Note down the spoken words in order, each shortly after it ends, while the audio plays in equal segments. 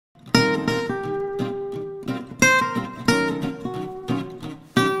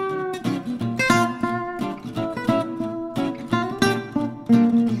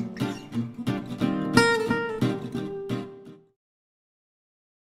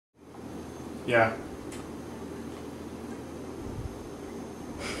Yeah.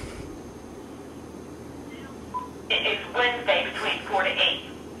 It's Wednesday between 4 to 8.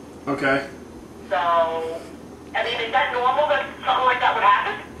 Okay. So, I mean, is that normal that something like that would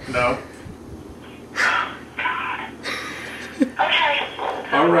happen? No. Okay.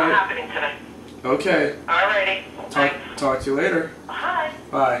 So All right. what's happening today? Okay. Alrighty. Talk to you later. Hi.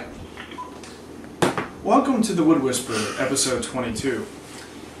 Bye. Welcome to the Wood Whisperer, episode 22.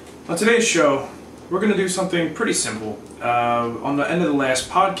 On today's show, we're going to do something pretty simple. On the end of the last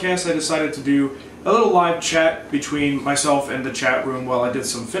podcast, I decided to do a little live chat between myself and the chat room while I did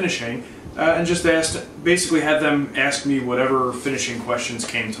some finishing, and just basically had them ask me whatever finishing questions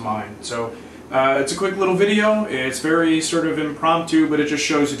came to mind. So it's a quick little video. It's very sort of impromptu, but it just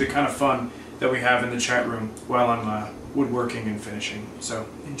shows you the kind of fun that we have in the chat room while I'm woodworking and finishing. So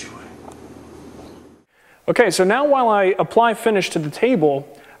enjoy. Okay, so now while I apply finish to the table,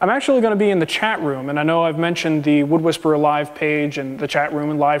 I'm actually going to be in the chat room, and I know I've mentioned the Wood Whisperer Live page and the chat room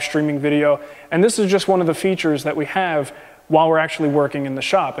and live streaming video, and this is just one of the features that we have while we're actually working in the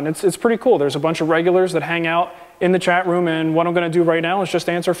shop, and it's pretty cool. There's a bunch of regulars that hang out in the chat room, and what I'm going to do right now is just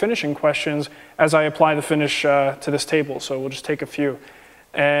answer finishing questions as I apply the finish to this table, so we'll just take a few.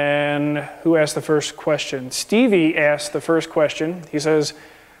 And who asked the first question? Stevie asked the first question. He says,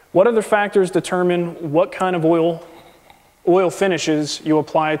 what other factors determine what kind of oil finishes you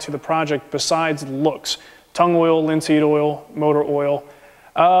apply to the project besides looks? Tung oil, linseed oil, motor oil.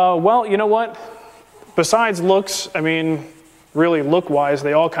 Well, you know what? Besides looks, I mean, really look-wise,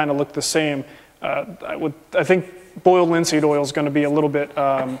 they all kind of look the same. I think boiled linseed oil is going to be a little bit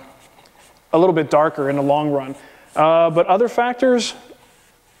darker in the long run. But other factors,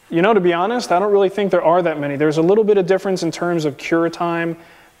 you know, to be honest, I don't really think there are that many. There's a little bit of difference in terms of cure time.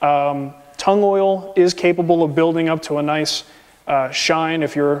 Tung oil is capable of building up to a nice shine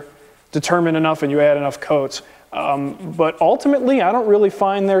if you're determined enough and you add enough coats. But ultimately, I don't really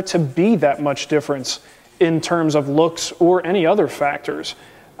find there to be that much difference in terms of looks or any other factors.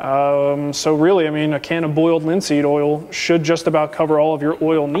 So really, I mean, a can of boiled linseed oil should just about cover all of your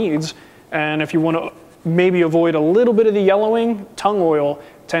oil needs. And if you want to maybe avoid a little bit of the yellowing, tung oil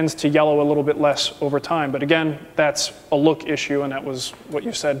tends to yellow a little bit less over time. But again, that's a look issue, and that was what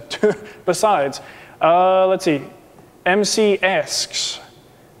you said besides. Let's see. MC asks,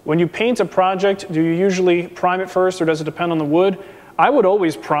 when you paint a project, do you usually prime it first, or does it depend on the wood? I would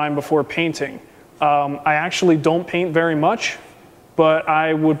always prime before painting. I actually don't paint very much, but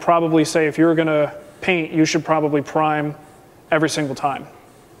I would probably say if you're going to paint, you should probably prime every single time.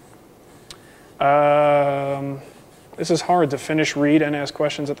 This is hard to finish, read, and ask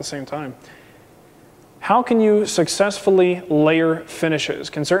questions at the same time. How can you successfully layer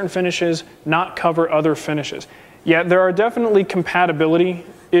finishes? Can certain finishes not cover other finishes? Yeah, there are definitely compatibility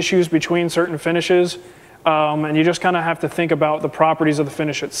issues between certain finishes, and you just kind of have to think about the properties of the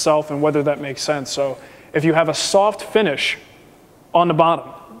finish itself and whether that makes sense. So if you have a soft finish on the bottom,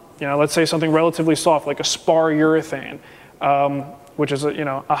 you know, let's say something relatively soft like a spar urethane, which is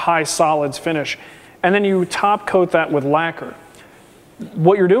a high solids finish, and then you top coat that with lacquer.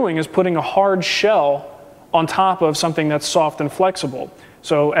 What you're doing is putting a hard shell on top of something that's soft and flexible.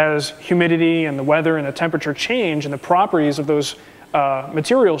 So as humidity and the weather and the temperature change and the properties of those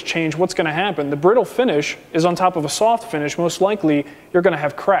materials change, what's going to happen? The brittle finish is on top of a soft finish. Most likely, you're going to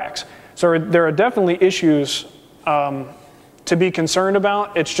have cracks. So there are definitely issues to be concerned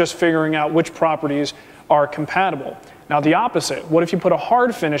about. It's just figuring out which properties are compatible. Now the opposite, what if you put a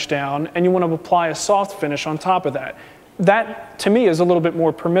hard finish down and you want to apply a soft finish on top of that? That, to me, is a little bit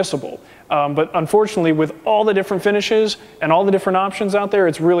more permissible. But unfortunately, with all the different finishes and all the different options out there,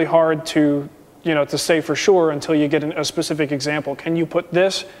 it's really hard to say for sure until you get a specific example. Can you put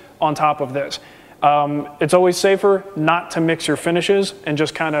this on top of this? It's always safer not to mix your finishes and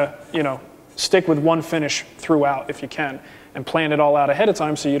just kind of, stick with one finish throughout if you can, and plan it all out ahead of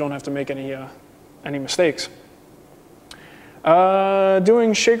time so you don't have to make any mistakes.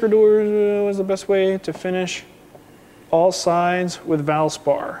 Doing shaker doors was the best way to finish all sides with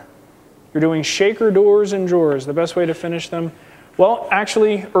Valspar. You're doing shaker doors and drawers, the best way to finish them. Well,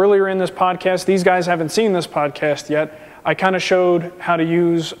 actually, earlier in this podcast, these guys haven't seen this podcast yet. I kind of showed how to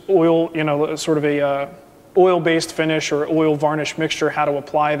use oil, sort of a oil-based finish or oil varnish mixture, how to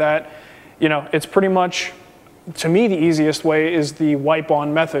apply that. It's pretty much, to me, the easiest way is the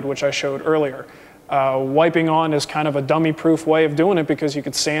wipe-on method, which I showed earlier. Wiping on is kind of a dummy-proof way of doing it because you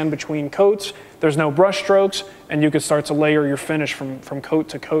could sand between coats, there's no brush strokes, and you could start to layer your finish from coat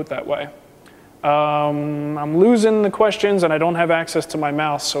to coat that way. I'm losing the questions and I don't have access to my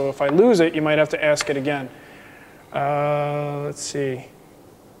mouse, so if I lose it, you might have to ask it again. Let's see.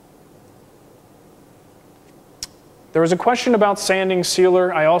 There was a question about sanding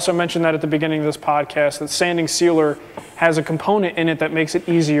sealer. I also mentioned that at the beginning of this podcast, that sanding sealer has a component in it that makes it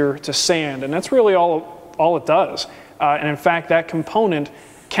easier to sand, and that's really all it does. And in fact, that component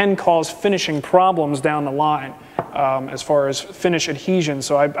can cause finishing problems down the line as far as finish adhesion.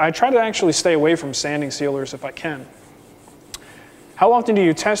 So I try to actually stay away from sanding sealers if I can. How often do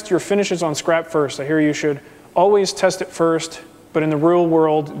you test your finishes on scrap first? I hear you should always test it first, but in the real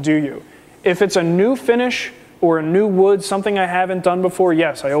world, do you? If it's a new finish or a new wood, something I haven't done before,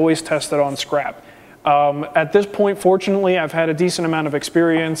 yes, I always test it on scrap. At this point, fortunately, I've had a decent amount of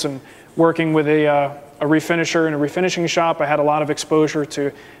experience and working with a refinisher in a refinishing shop. I had a lot of exposure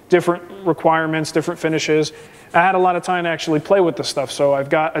to different requirements, different finishes. I had a lot of time to actually play with this stuff, so I've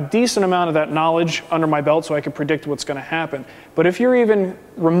got a decent amount of that knowledge under my belt so I can predict what's going to happen. But if you're even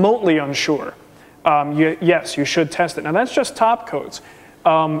remotely unsure, yes, you should test it. Now that's just top coats.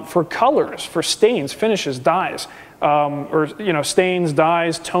 For colors, for stains, finishes, dyes, or stains,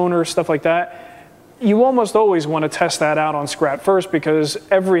 dyes, toner, stuff like that, you almost always want to test that out on scrap first because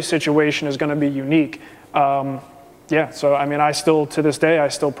every situation is going to be unique. Yeah, so I mean, to this day, I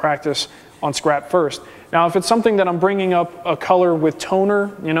still practice on scrap first. Now, if it's something that I'm bringing up a color with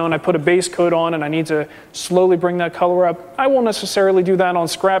toner, and I put a base coat on and I need to slowly bring that color up, I won't necessarily do that on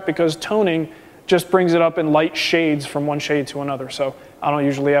scrap because toning just brings it up in light shades from one shade to another. So I don't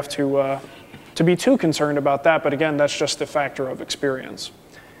usually have to be too concerned about that, but again, that's just a factor of experience.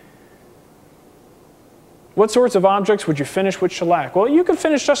 What sorts of objects would you finish with shellac? Well, you can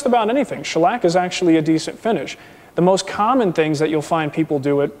finish just about anything. Shellac is actually a decent finish. The most common things that you'll find people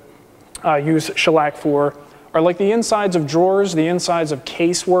use shellac for are like the insides of drawers, the insides of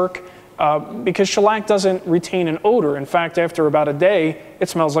casework, because shellac doesn't retain an odor. In fact, after about a day, it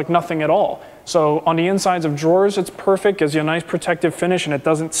smells like nothing at all. So on the insides of drawers, it's perfect, gives you a nice protective finish, and it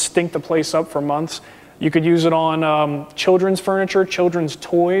doesn't stink the place up for months. You could use it on children's furniture. Children's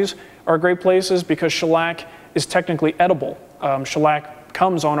toys are great places because shellac is technically edible. Shellac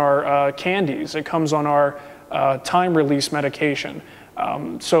comes on our candies. It comes on our time-release medication.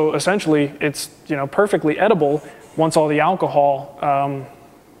 So essentially, it's perfectly edible once all the alcohol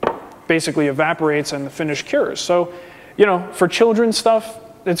basically evaporates and the finish cures. So, for children's stuff,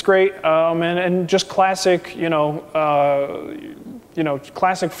 it's great, and just classic,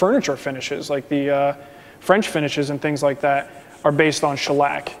 classic furniture finishes like the French finishes and things like that are based on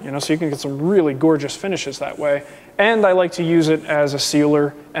shellac. So you can get some really gorgeous finishes that way. And I like to use it as a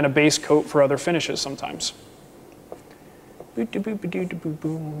sealer and a base coat for other finishes sometimes. Can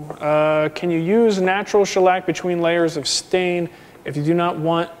you use natural shellac between layers of stain if you do not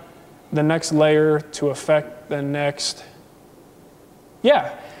want the next layer to affect the next?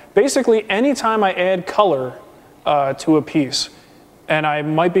 Yeah, basically anytime I add color to a piece and I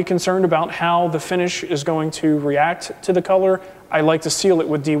might be concerned about how the finish is going to react to the color, I like to seal it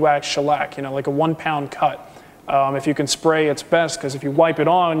with de-waxed shellac, like a 1 pound cut. If you can spray, it's best because if you wipe it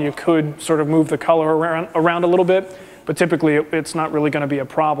on, you could sort of move the color around a little bit. But typically, it's not really going to be a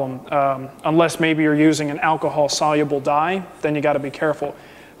problem. Unless maybe you're using an alcohol-soluble dye, then you got to be careful.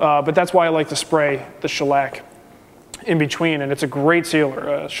 But that's why I like to spray the shellac in between, and it's a great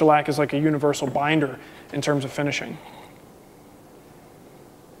sealer. Shellac is like a universal binder in terms of finishing.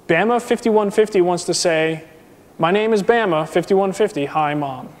 Bama5150 wants to say, my name is Bama5150, hi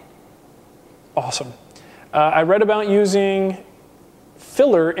mom. Awesome. I read about using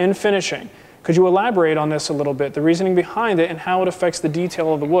filler in finishing. Could you elaborate on this a little bit, the reasoning behind it and how it affects the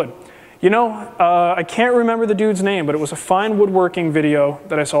detail of the wood? I can't remember the dude's name, but it was a fine woodworking video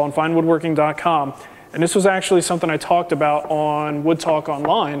that I saw on finewoodworking.com. And this was actually something I talked about on Wood Talk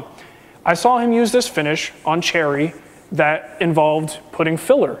Online. I saw him use this finish on cherry that involved putting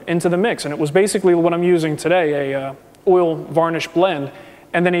filler into the mix. And it was basically what I'm using today, a oil varnish blend.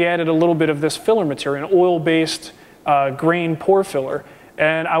 And then he added a little bit of this filler material, an oil-based grain pour filler.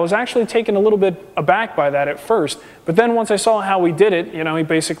 And I was actually taken a little bit aback by that at first. But then once I saw how he did it, he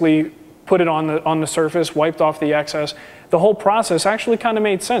basically put it on the surface, wiped off the excess. The whole process actually kind of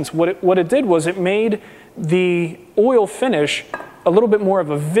made sense. What it did was it made the oil finish a little bit more of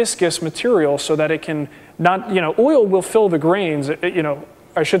a viscous material so that it can not, oil will fill the grains,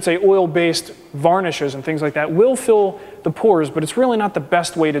 I should say oil-based varnishes and things like that will fill the pores, but it's really not the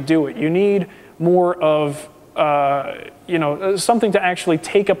best way to do it. You need more of something to actually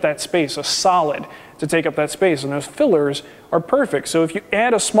take up that space, a solid to take up that space, and those fillers are perfect. So if you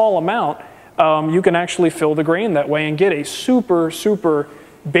add a small amount, you can actually fill the grain that way and get a super, super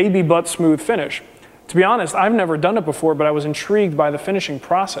baby butt smooth finish. To be honest, I've never done it before, but I was intrigued by the finishing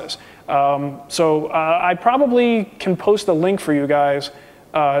process. I probably can post a link for you guys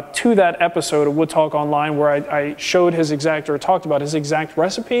to that episode of Wood Talk Online where I showed his exact, or talked about his exact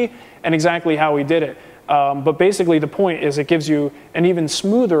recipe and exactly how he did it. But basically the point is it gives you an even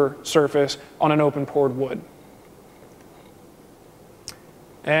smoother surface on an open poured wood.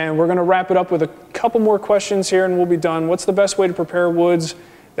 And we're going to wrap it up with a couple more questions here and we'll be done. What's the best way to prepare woods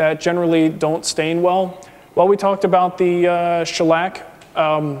that generally don't stain well? Well, we talked about the shellac,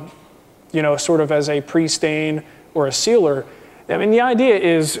 you know, sort of as a pre-stain or a sealer. I mean, the idea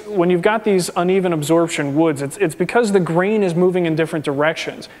is when you've got these uneven absorption woods, it's because the grain is moving in different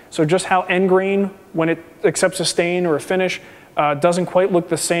directions. So just how end grain, when it accepts a stain or a finish, doesn't quite look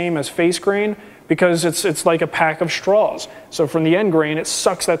the same as face grain because it's like a pack of straws. So from the end grain, it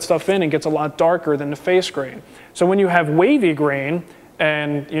sucks that stuff in and gets a lot darker than the face grain. So when you have wavy grain,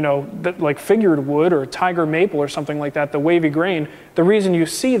 and you know, like figured wood or tiger maple or something like that, the wavy grain, the reason you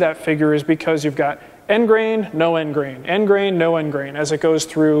see that figure is because you've got end grain, no end grain, end grain, no end grain, as it goes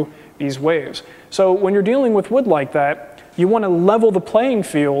through these waves. So when you're dealing with wood like that, you want to level the playing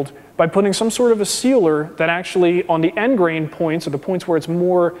field by putting some sort of a sealer that actually on the end grain points, or the points where it's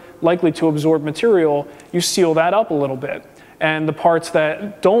more likely to absorb material, you seal that up a little bit. And the parts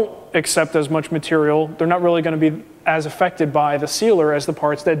that don't accept as much material, they're not really going to be as affected by the sealer as the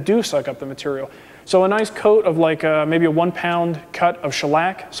parts that do suck up the material. So a nice coat of like maybe a 1 pound cut of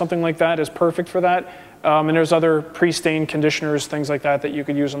shellac, something like that is perfect for that. And there's other pre-stain conditioners, things like that that you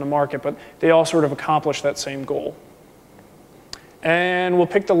could use on the market, but they all sort of accomplish that same goal. And we'll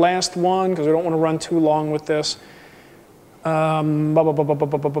pick the last one because we don't want to run too long with this.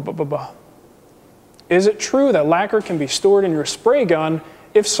 Is it true that lacquer can be stored in your spray gun?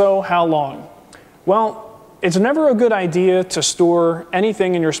 If so, how long? Well, it's never a good idea to store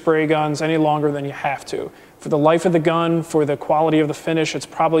anything in your spray guns any longer than you have to. For the life of the gun, for the quality of the finish, it's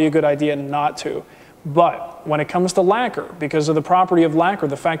probably a good idea not to. But when it comes to lacquer, because of the property of lacquer,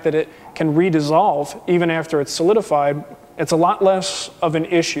 the fact that it can redissolve even after it's solidified, it's a lot less of an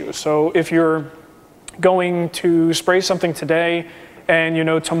issue. So if you're going to spray something today and you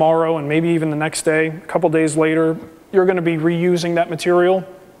know tomorrow and maybe even the next day, a couple days later, you're going to be reusing that material,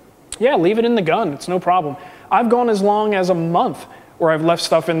 yeah, leave it in the gun. It's no problem. I've gone as long as a month where I've left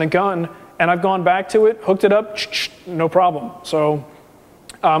stuff in the gun and I've gone back to it, hooked it up, no problem. So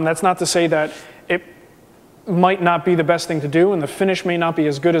that's not to say that it might not be the best thing to do and the finish may not be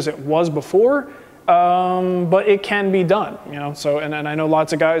as good as it was before, but it can be done, you know. So, and I know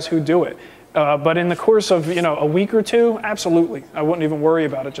lots of guys who do it. But in the course of, you know, a week or two, absolutely. I wouldn't even worry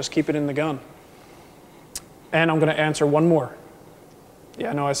about it. Just keep it in the gun. And I'm going to answer one more. Yeah,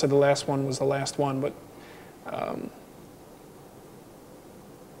 I know I said the last one was the last one, but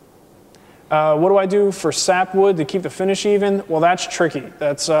what do I do for sapwood to keep the finish even? Well, that's tricky.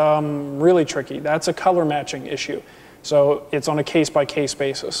 That's really tricky. That's a color matching issue. So it's on a case-by-case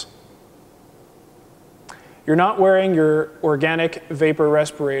basis. You're not wearing your organic vapor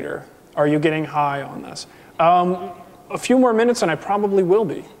respirator. Are you getting high on this? A few more minutes and I probably will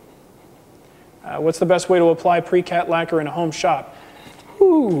be. What's the best way to apply pre-cat lacquer in a home shop?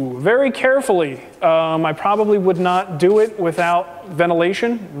 Ooh, very carefully. I probably would not do it without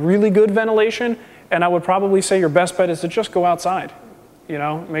ventilation, really good ventilation, and I would probably say your best bet is to just go outside. You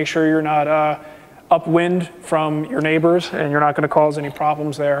know, make sure you're not upwind from your neighbors and you're not going to cause any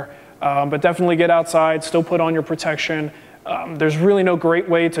problems there. But definitely get outside, still put on your protection. There's really no great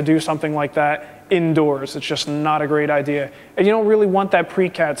way to do something like that indoors. It's just not a great idea. And you don't really want that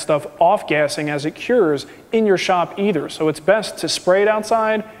pre-cat stuff off-gassing as it cures in your shop either. So it's best to spray it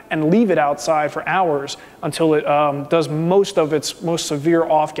outside and leave it outside for hours until it does most of its most severe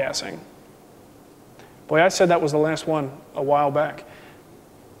off-gassing. Boy, I said that was the last one a while back.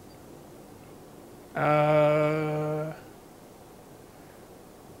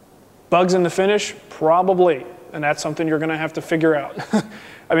 Bugs in the finish? Probably. And that's something you're going to have to figure out.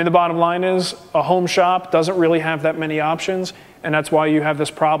 I mean, the bottom line is a home shop doesn't really have that many options, and that's why you have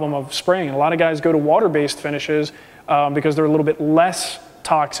this problem of spraying. A lot of guys go to water-based finishes because they're a little bit less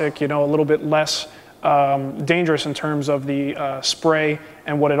toxic, you know, a little bit less dangerous in terms of the spray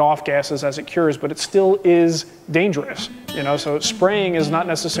and what it off-gasses as it cures, but it still is dangerous, you know, so spraying is not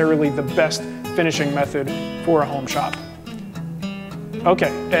necessarily the best finishing method for a home shop. Okay,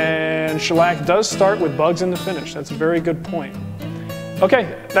 and shellac does start with bugs in the finish. That's a very good point.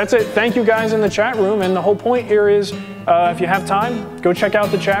 Okay, that's it. Thank you guys in the chat room, and the whole point here is if you have time, go check out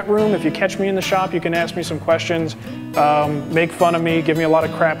the chat room. If you catch me in the shop, you can ask me some questions, make fun of me, give me a lot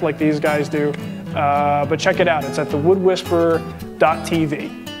of crap like these guys do, but check it out. It's at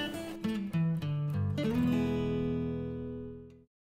thewoodwhisperer.tv.